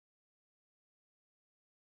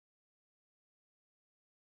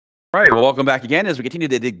All right, well, welcome back again as we continue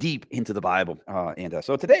to dig deep into the Bible.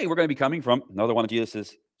 So today we're going to be coming from another one of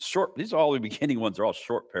Jesus' short, these are all the beginning ones, are all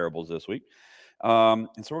short parables this week. And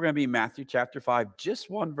so we're going to be in Matthew chapter 5, just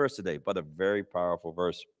one verse today, but a very powerful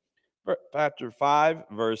verse. Chapter 5,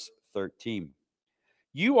 verse 13.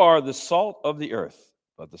 You are the salt of the earth,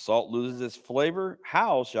 but the salt loses its flavor.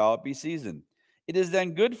 How shall it be seasoned? It is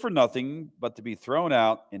then good for nothing but to be thrown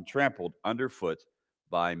out and trampled underfoot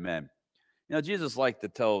by men. Jesus liked to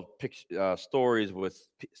tell stories with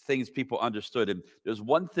things people understood. And there's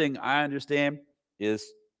one thing I understand is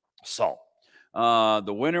salt. The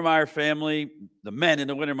Wintermeyer family, the men in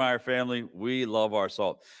the Wintermeyer family, we love our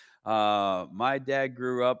salt. My dad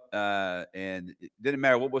grew up, and it didn't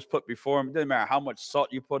matter what was put before him. It didn't matter how much salt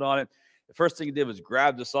you put on it. The first thing he did was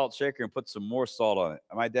grab the salt shaker and put some more salt on it.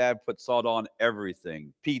 My dad put salt on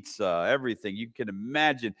everything, pizza, everything you can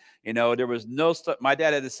imagine. There was no stuff. My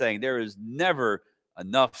dad had this saying, there is never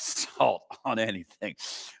enough salt on anything.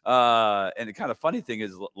 And the kind of funny thing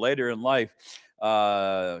is later in life,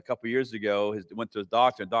 a couple years ago, he went to his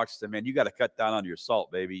doctor, and doctor said, man, you got to cut down on your salt,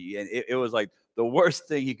 baby. And it was like the worst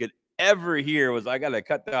thing he could ever hear was, I got to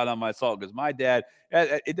cut down on my salt, because my dad,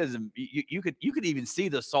 it doesn't, you could even see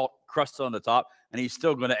the salt crust on the top, and he's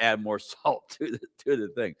still going to add more salt to the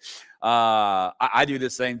thing. I do the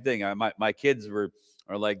same thing. My kids are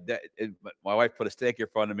like that. My wife put a steak in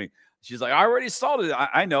front of me. She's like, I already salted it.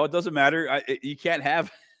 I know, it doesn't matter. You can't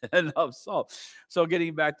have enough salt. So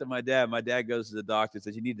getting back to my dad goes to the doctor and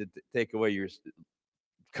says, you need to take away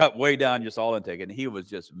cut way down your salt intake. And he was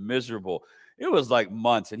just miserable. It was like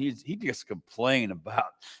months. And he just complained about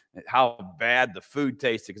how bad the food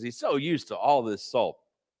tasted, because he's so used to all this salt.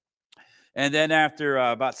 And then after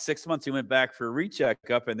about 6 months, he went back for a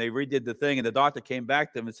recheckup, and they redid the thing. And the doctor came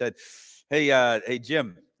back to him and said, hey,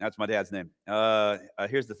 Jim, that's my dad's name.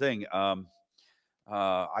 Here's the thing.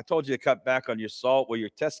 I told you to cut back on your salt. Well, your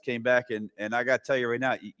test came back, and I got to tell you right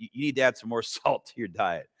now, you need to add some more salt to your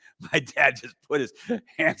diet. My dad just put his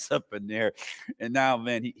hands up in there, and now,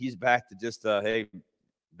 man, he's back to just, hey,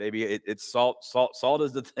 baby, it's salt. Salt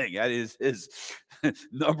is the thing. That is his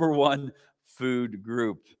number one food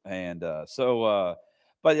group. And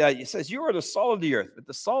but it says, you are the salt of the earth, but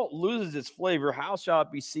the salt loses its flavor. How shall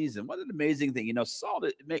it be seasoned? What an amazing thing. Salt,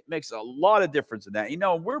 makes a lot of difference in that.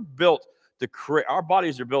 We're built to crave. Our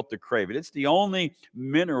bodies are built to crave it. It's the only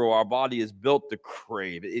mineral our body is built to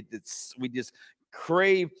crave. We just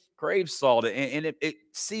crave salt, and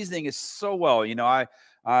seasoning is so well.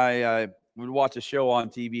 I would watch a show on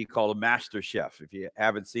TV called Master Chef. If you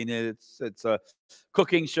haven't seen it, it's a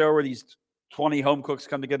cooking show where these 20 home cooks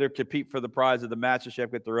come together, compete for the prize of the Master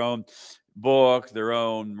Chef, with their own book, their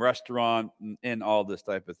own restaurant, and all this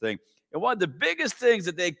type of thing. And one of the biggest things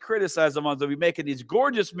that they criticize them on is they'll be making these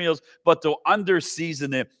gorgeous meals, but they'll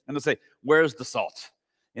under-season it, and they'll say, where's the salt?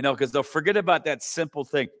 Because they'll forget about that simple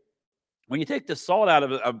thing. When you take the salt out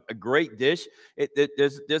of a great dish,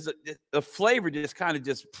 the flavor just kind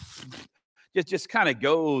of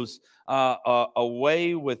goes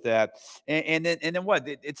away with that, and then what?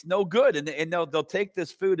 It's no good, and they'll take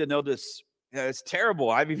this food and they'll just, it's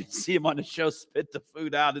terrible. I've even seen them on the show spit the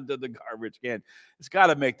food out into the garbage can. It's got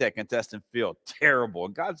to make that contestant feel terrible.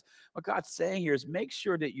 And what God's saying here is, make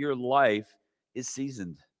sure that your life is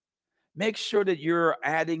seasoned. Make sure that you're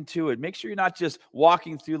adding to it. Make sure you're not just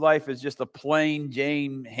walking through life as just a plain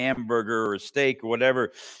Jane hamburger or steak or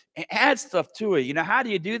whatever. Add stuff to it. How do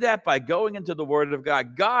you do that? By going into the Word of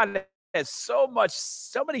God. God has so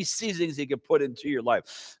many seasonings He can put into your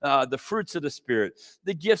life. The fruits of the Spirit,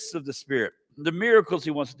 the gifts of the Spirit, the miracles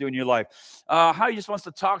He wants to do in your life, how He just wants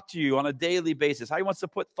to talk to you on a daily basis, how He wants to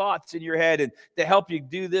put thoughts in your head and to help you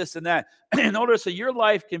do this and that in order so your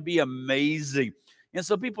life can be amazing. And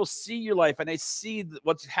so people see your life and they see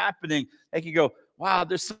what's happening. They can go, wow,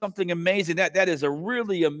 there's something amazing. That is a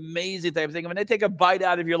really amazing type of thing. I mean, they take a bite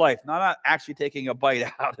out of your life. Not actually taking a bite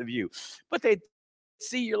out of you, but they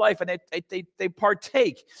see your life and they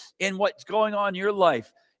partake in what's going on in your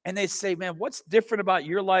life. And they say, man, what's different about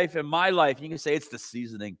your life and my life? And you can say, it's the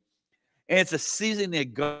seasoning. And it's a seasoning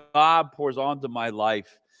that God pours onto my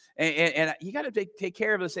life. And you got to take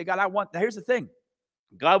care of it and say, God, here's the thing.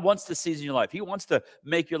 God wants to season your life. He wants to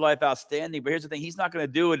make your life outstanding. But here's the thing. He's not going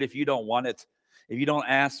to do it if you don't want it, if you don't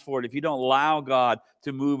ask for it, if you don't allow God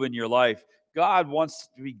to move in your life. God wants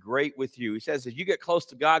to be great with you. He says, if you get close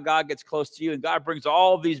to God, God gets close to you. And God brings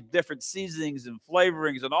all these different seasonings and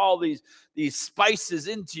flavorings and all these spices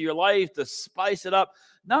into your life to spice it up.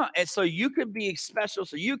 No, and so you can be special,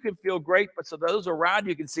 so you can feel great. But so those around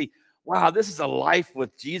you can see, wow, this is a life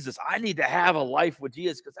with Jesus. I need to have a life with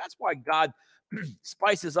Jesus, because that's why God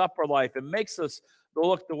spices up our life and makes us to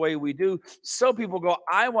look the way we do. So people go,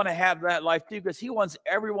 I want to have that life too, because he wants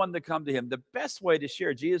everyone to come to him. The best way to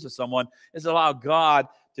share Jesus with someone is allow God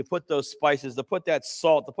to put those spices, to put that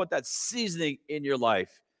salt, to put that seasoning in your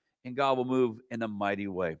life, and God will move in a mighty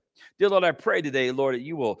way. Dear Lord, I pray today, Lord, that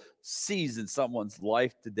you will season someone's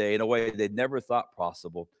life today in a way they never thought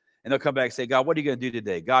possible. And they'll come back and say, God, what are you going to do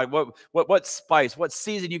today? God, what spice, what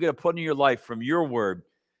season are you going to put in your life from your word?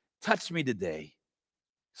 Touch me today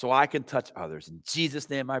so I can touch others. In Jesus'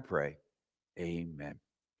 name I pray. Amen.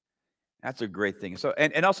 That's a great thing. So,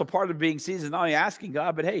 and also part of being seasoned, not only asking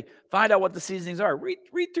God, but hey, find out what the seasonings are.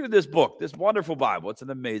 Read through this book, this wonderful Bible. It's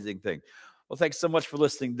an amazing thing. Well, thanks so much for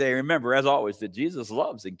listening today. Remember, as always, that Jesus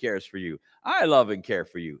loves and cares for you. I love and care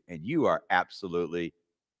for you, and you are absolutely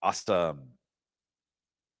awesome.